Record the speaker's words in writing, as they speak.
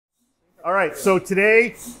All right, so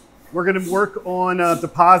today we're going to work on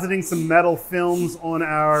depositing some metal films on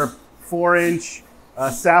our 4-inch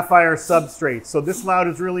sapphire substrate. So this lab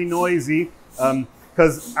is really noisy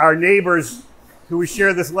because our neighbors who we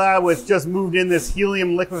share this lab with just moved in this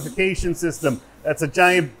helium liquefaction system. That's a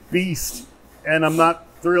giant beast, and I'm not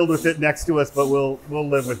thrilled with it next to us, but we'll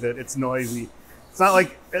live with it. It's noisy. It's not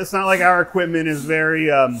like our equipment is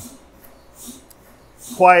very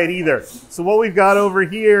quiet either. So what we've got over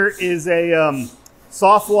here is a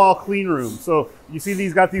soft wall clean room. So you see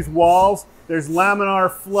these got these walls. There's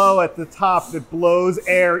laminar flow at the top that blows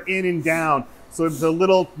air in and down. So it's a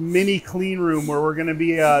little mini clean room where we're going to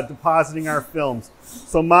be depositing our films.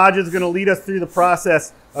 So Majid's going to lead us through the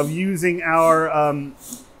process of using our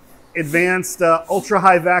advanced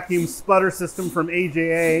ultra-high vacuum sputter system from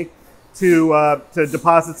AJA to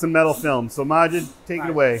deposit some metal films. So Majid, take it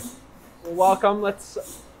away. Well, welcome.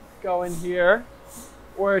 Let's go in here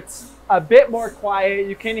where it's a bit more quiet.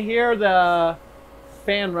 You can hear the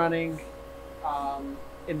fan running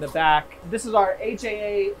in the back. This is our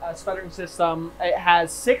AJA sputtering system. It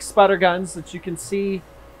has 6 sputter guns that you can see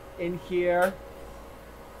in here.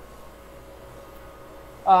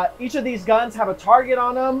 Each of these guns have a target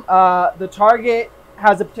on them. The target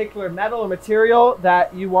has a particular metal or material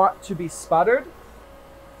that you want to be sputtered.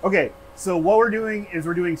 Okay. So what we're doing is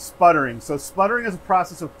we're doing sputtering. So sputtering is a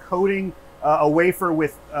process of coating a wafer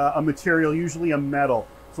with a material, usually a metal.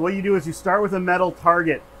 So what you do is you start with a metal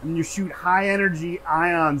target and you shoot high energy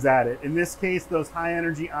ions at it. In this case, those high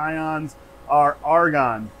energy ions are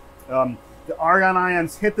argon. The argon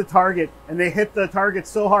ions hit the target, and they hit the target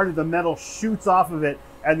so hard that the metal shoots off of it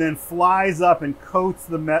and then flies up and coats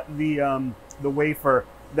the wafer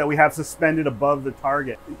that we have suspended above the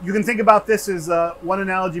target. You can think about this as one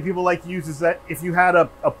analogy people like to use is that if you had a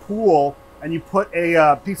pool and you put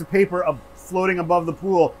a piece of paper floating above the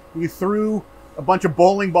pool, you threw a bunch of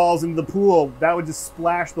bowling balls into the pool, that would just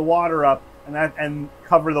splash the water up and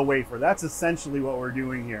cover the wafer. That's essentially what we're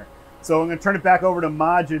doing here. So I'm going to turn it back over to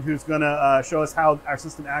Majid, who's going to show us how our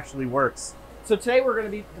system actually works. So today we're going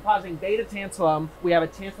to be depositing beta tantalum. We have a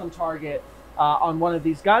tantalum target on one of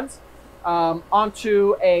these guns.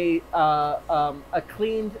 Onto a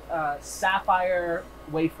cleaned sapphire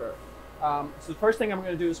wafer. So the first thing I'm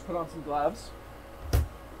going to do is put on some gloves.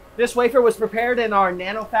 This wafer was prepared in our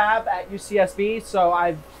nanofab at UCSB, so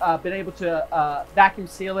I've been able to vacuum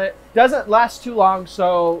seal it. Doesn't last too long,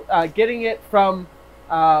 so getting it from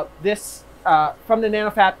from the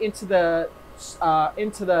nanofab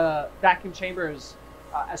into the vacuum chambers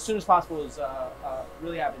as soon as possible is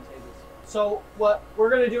really advantageous. So what we're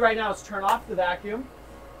going to do right now is turn off the vacuum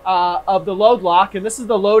of the load lock, and this is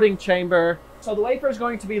the loading chamber. So the wafer is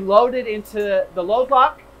going to be loaded into the load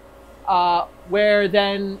lock, where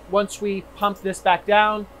then once we pump this back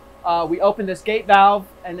down, we open this gate valve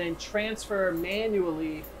and then transfer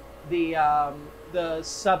manually the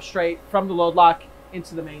substrate from the load lock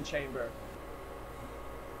into the main chamber.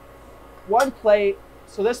 One plate,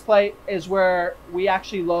 so this plate is where we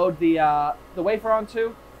actually load the wafer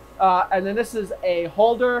onto. And then this is a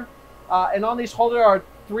holder, and on these holders are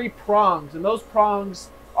 3 prongs, and those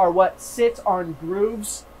prongs are what sit on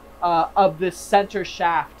grooves of this center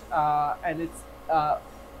shaft, and it's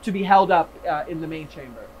to be held up in the main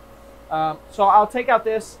chamber. So I'll take out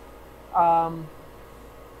this, and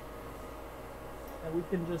we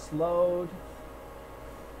can just load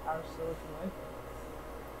our silicon wafer.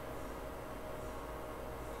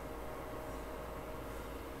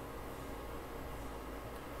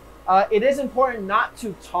 It is important not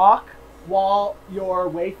to talk while your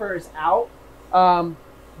wafer is out.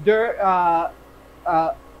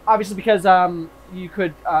 Obviously because you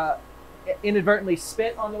could inadvertently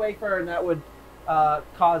spit on the wafer, and that would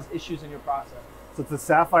cause issues in your process. So it's a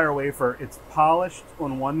sapphire wafer. It's polished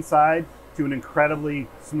on one side to an incredibly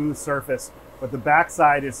smooth surface, but the back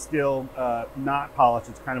side is still not polished.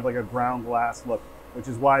 It's kind of like a ground glass look, which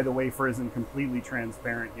is why the wafer isn't completely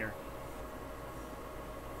transparent here.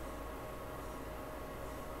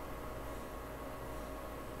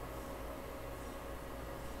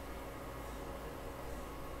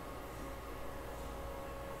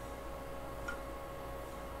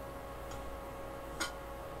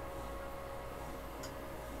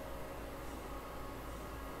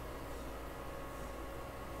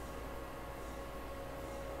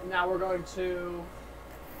 Now we're going to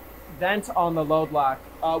vent on the load lock.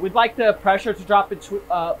 We'd like the pressure to drop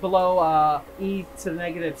below E to the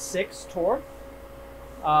 -6 torr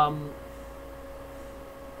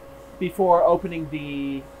before opening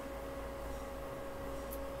the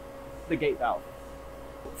gate valve.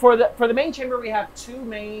 For the main chamber, we have two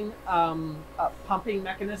main pumping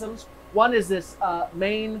mechanisms. One is this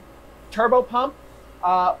main turbo pump,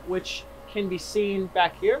 which can be seen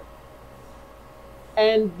back here,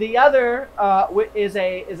 and the other is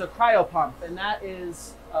a cryo pump, and that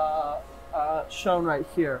is shown right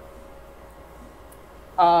here.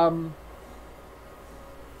 So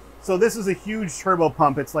this is a huge turbo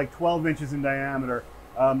pump. It's like 12 inches in diameter.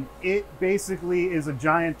 It basically is a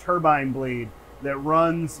giant turbine blade that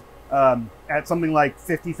runs at something like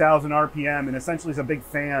 50,000 RPM, and essentially is a big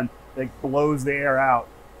fan that blows the air out.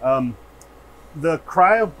 The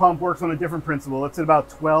cryo pump works on a different principle. It's at about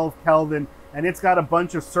 12 Kelvin, and it's got a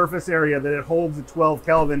bunch of surface area that it holds at 12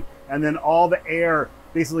 Kelvin, and then all the air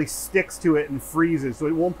basically sticks to it and freezes. So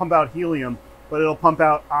it won't pump out helium, but it'll pump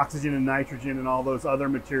out oxygen and nitrogen and all those other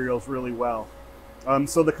materials really well.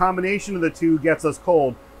 So the combination of the two gets us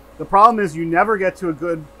cold. The problem is you never get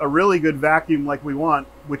to a really good vacuum like we want,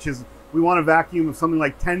 which is we want a vacuum of something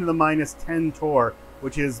like 10 to the minus 10 torr,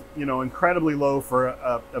 which is, you know, incredibly low for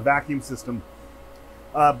a vacuum system.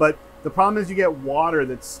 But the problem is you get water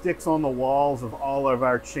that sticks on the walls of all of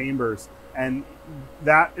our chambers, and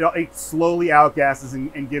that it slowly outgasses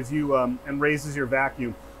and gives you and raises your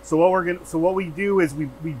vacuum. So what we do is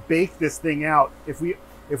we bake this thing out. If we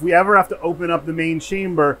ever have to open up the main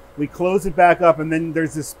chamber, we close it back up, and then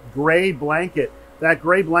there's this gray blanket. That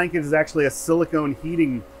gray blanket is actually a silicone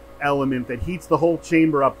heating element that heats the whole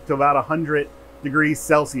chamber up to about 100 degrees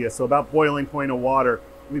Celsius, so about boiling point of water.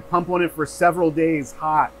 We pump on it for several days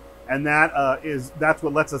hot, and that's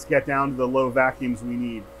what lets us get down to the low vacuums we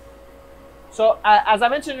need. So as I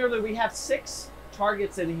mentioned earlier, we have 6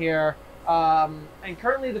 targets in here. And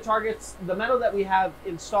currently the metal that we have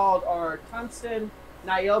installed are tungsten,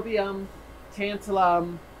 niobium,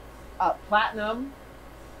 tantalum, platinum,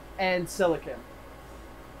 and silicon.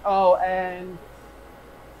 Oh, and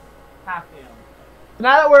hafnium.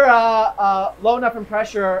 Now that we're low enough in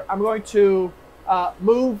pressure, I'm going to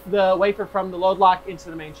move the wafer from the load lock into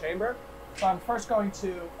the main chamber. So I'm first going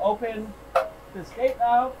to open this gate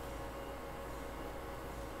valve.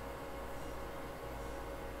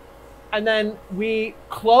 And then we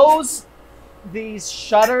close these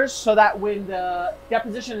shutters so that when the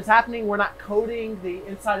deposition is happening, we're not coating the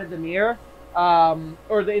inside of the mirror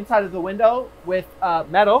or the inside of the window with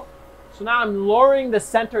metal. So now I'm lowering the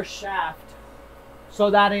center shaft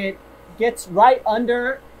so that it gets right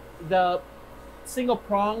under the single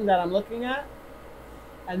prong that I'm looking at.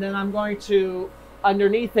 And then I'm going to,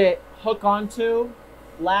 underneath it, hook onto,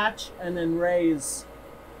 latch, and then raise.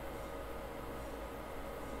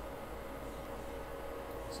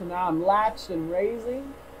 So now I'm latched and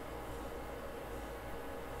raising.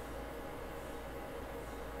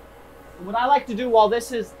 And what I like to do while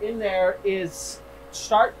this is in there is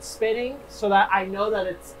start spinning so that I know that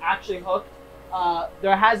it's actually hooked.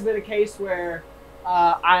 There has been a case where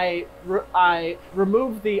I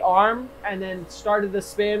removed the arm and then started the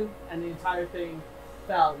spin, and the entire thing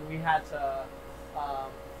fell, and we had to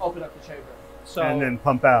open up the chamber. So, and then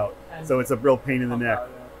pump out. So it's a real pain in the neck. Yeah.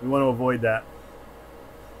 We want to avoid that.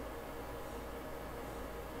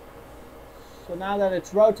 So now that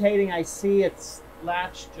it's rotating, I see it's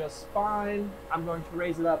latched just fine. I'm going to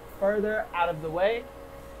raise it up further out of the way.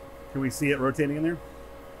 Can we see it rotating in there?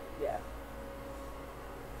 Yeah.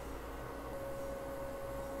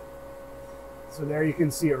 So there you can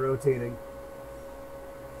see it rotating.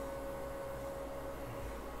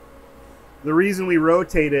 The reason we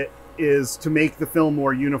rotate it is to make the film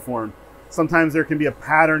more uniform. Sometimes there can be a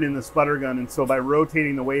pattern in the sputter gun, and so by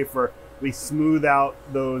rotating the wafer, we smooth out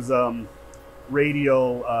those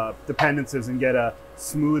radial dependencies and get a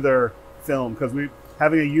smoother film, because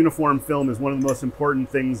having a uniform film is one of the most important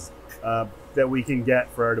things that we can get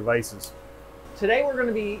for our devices. Today we're going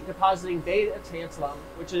to be depositing beta tantalum,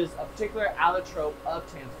 which is a particular allotrope of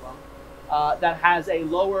tantalum that has a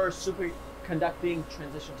lower superconducting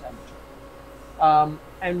transition temperature.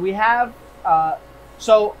 And we have,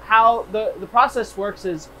 so how the process works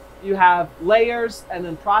is you have layers and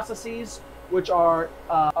then processes, which are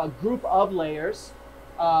a group of layers,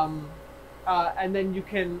 and then you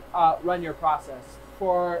can run your process.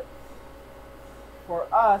 For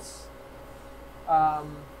us,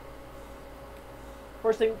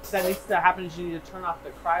 first thing that needs to happen is you need to turn off the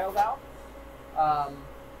cryo valve.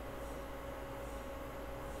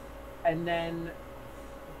 And then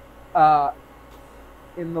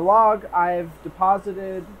in the log, I've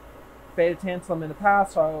deposited beta tantalum in the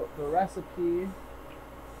past, so the recipe.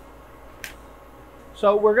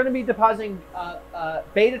 So we're going to be depositing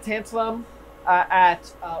beta tantalum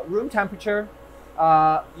at room temperature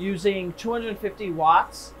using 250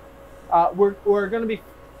 watts. We're going to be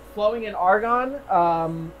flowing in argon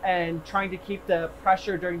and trying to keep the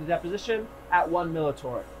pressure during the deposition at 1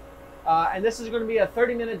 millitorr. And this is going to be a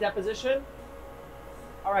 30-minute deposition.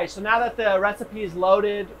 All right, so now that the recipe is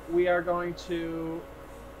loaded, we are going to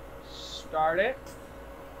start it.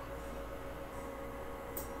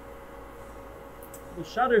 The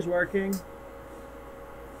shutter's working. The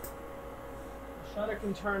shutter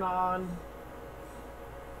can turn on.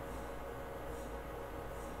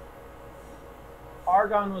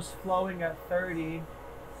 Argon was flowing at 30.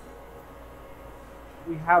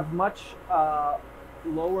 We have much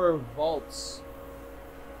lower volts.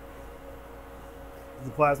 Is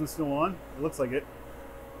the plasma still on? It looks like it.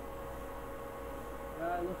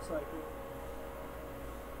 Yeah, it looks like it.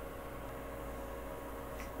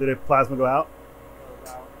 Did the plasma go out?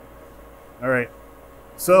 Goes out. All right.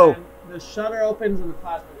 So And the shutter opens and the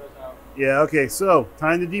plasma goes out. yeah, okay. So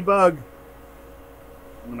time to debug.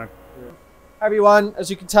 I'm gonna. Hi everyone, as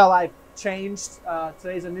you can tell, I've changed.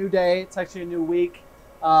 Today's a new day. It's actually a new week.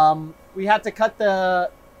 We had to cut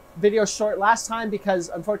the video short last time because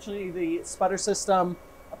unfortunately the sputter system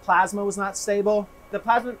plasma was not stable. The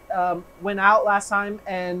plasma went out last time,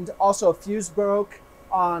 and also a fuse broke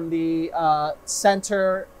on the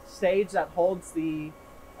center stage that holds the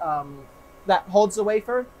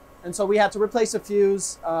wafer, and so we had to replace a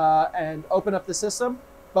fuse and open up the system.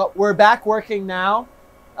 But we're back working now,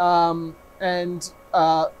 and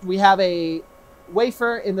we have a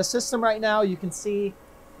wafer in the system right now. You can see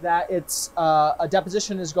that it's a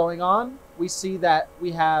deposition is going on. We see that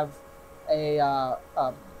we have a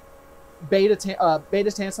beta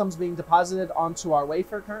tantalums being deposited onto our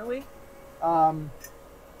wafer currently.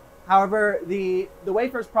 However, the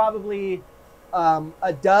wafer is probably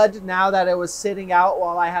a dud now that it was sitting out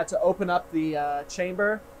while I had to open up the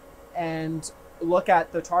chamber and look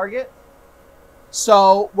at the target.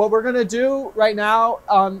 So what we're gonna do right now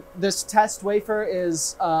on this test wafer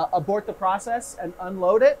is abort the process and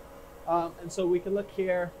unload it. And so we can look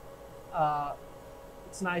here.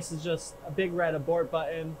 It's nice, it's just a big red abort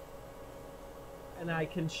button. And I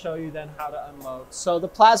can show you then how to unload. So the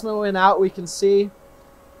plasma went out, we can see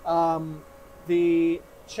the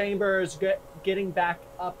chamber is getting back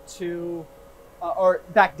up to, or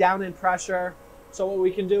back down in pressure. So what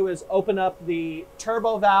we can do is open up the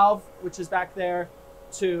turbo valve, which is back there,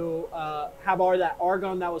 to have all that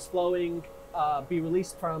argon that was flowing be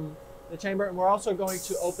released from the chamber. And we're also going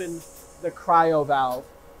to open the cryo valve.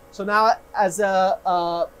 So now as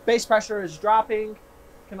the base pressure is dropping, you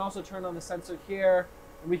can also turn on the sensor here,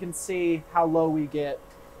 and we can see how low we get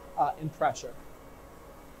in pressure.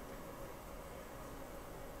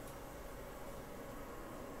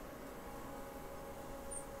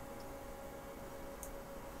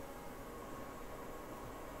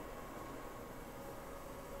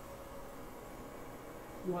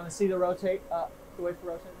 You want to see the wafer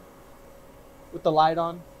rotating with the light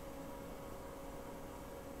on?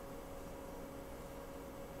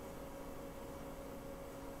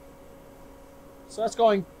 So that's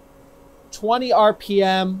going 20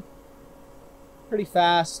 RPM, pretty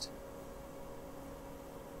fast,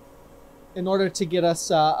 in order to get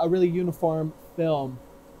us a really uniform film.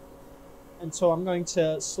 And so I'm going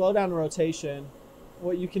to slow down the rotation.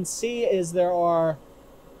 What you can see is there are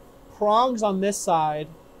prongs on this side.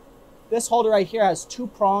 This holder right here has two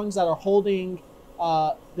prongs that are holding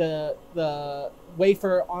the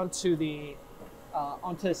wafer onto the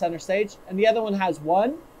center stage, and the other one has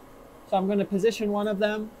one. So I'm going to position one of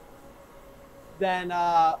them, then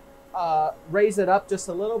raise it up just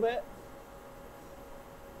a little bit,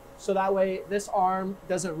 so that way this arm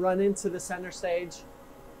doesn't run into the center stage.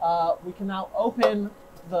 We can now open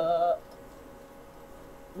the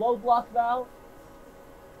low block valve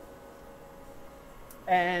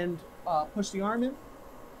and push the arm in.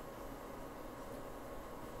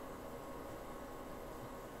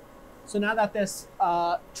 So now that this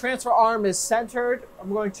transfer arm is centered,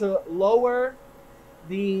 I'm going to lower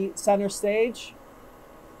the center stage.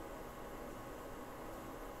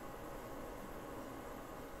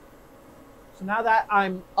 So now that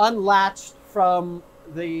I'm unlatched from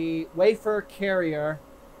the wafer carrier,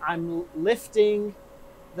 I'm lifting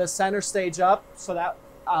the center stage up so that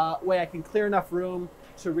way I can clear enough room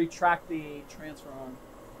to retract the transfer arm.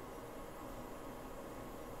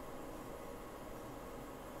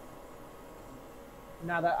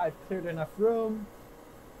 Now that I've cleared enough room,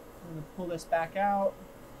 I'm going to pull this back out,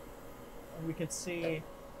 and we can see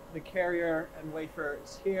the carrier and wafer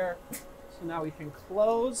is here. So now we can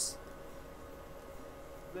close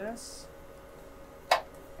this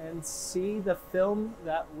and see the film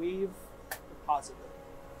that we've deposited.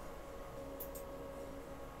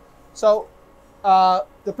 So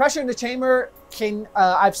The pressure in the chamber can,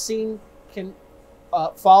 I've seen, can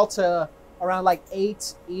fall to around like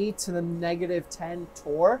 8 e to the negative 10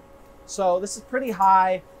 torr. So this is pretty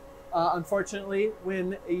high. Unfortunately,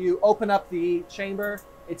 when you open up the chamber,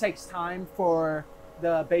 it takes time for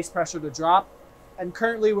the base pressure to drop. And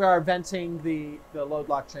currently we are venting the load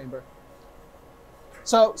lock chamber.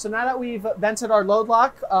 So now that we've vented our load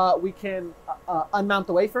lock, we can unmount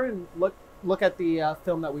the wafer and look at the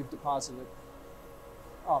film that we've deposited.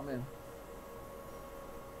 Oh man.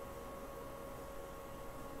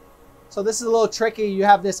 So this is a little tricky. You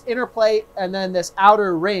have this inner plate and then this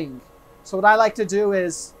outer ring. So what I like to do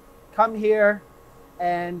is come here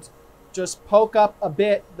and just poke up a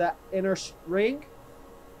bit the inner ring,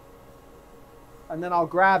 and then I'll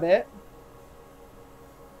grab it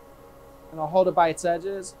and I'll hold it by its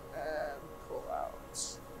edges and pull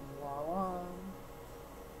out. Voila.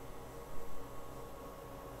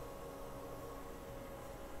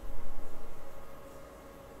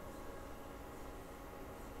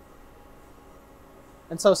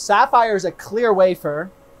 And so sapphire is a clear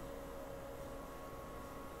wafer.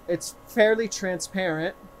 It's fairly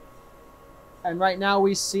transparent. And right now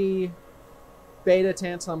we see beta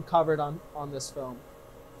tantalum covered on this film.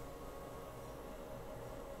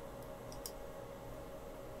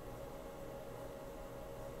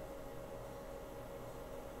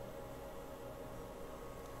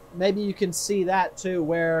 Maybe you can see that too,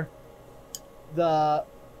 where the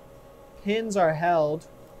pins are held.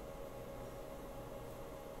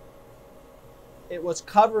 It was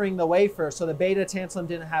covering the wafer, so the beta tantalum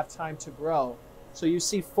didn't have time to grow. So you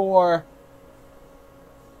see 4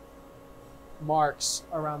 marks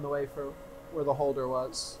around the wafer where the holder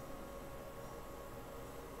was.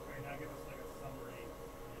 Okay, now give us like a summary,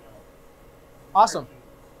 Awesome.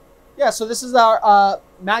 Yeah, so this is our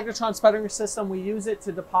magnetron sputtering system. We use it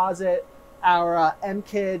to deposit our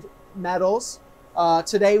MKID metals.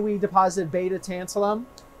 Today we deposited beta tantalum,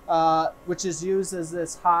 which is used as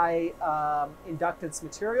this high inductance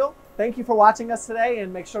material. Thank you for watching us today,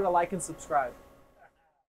 and make sure to like and subscribe.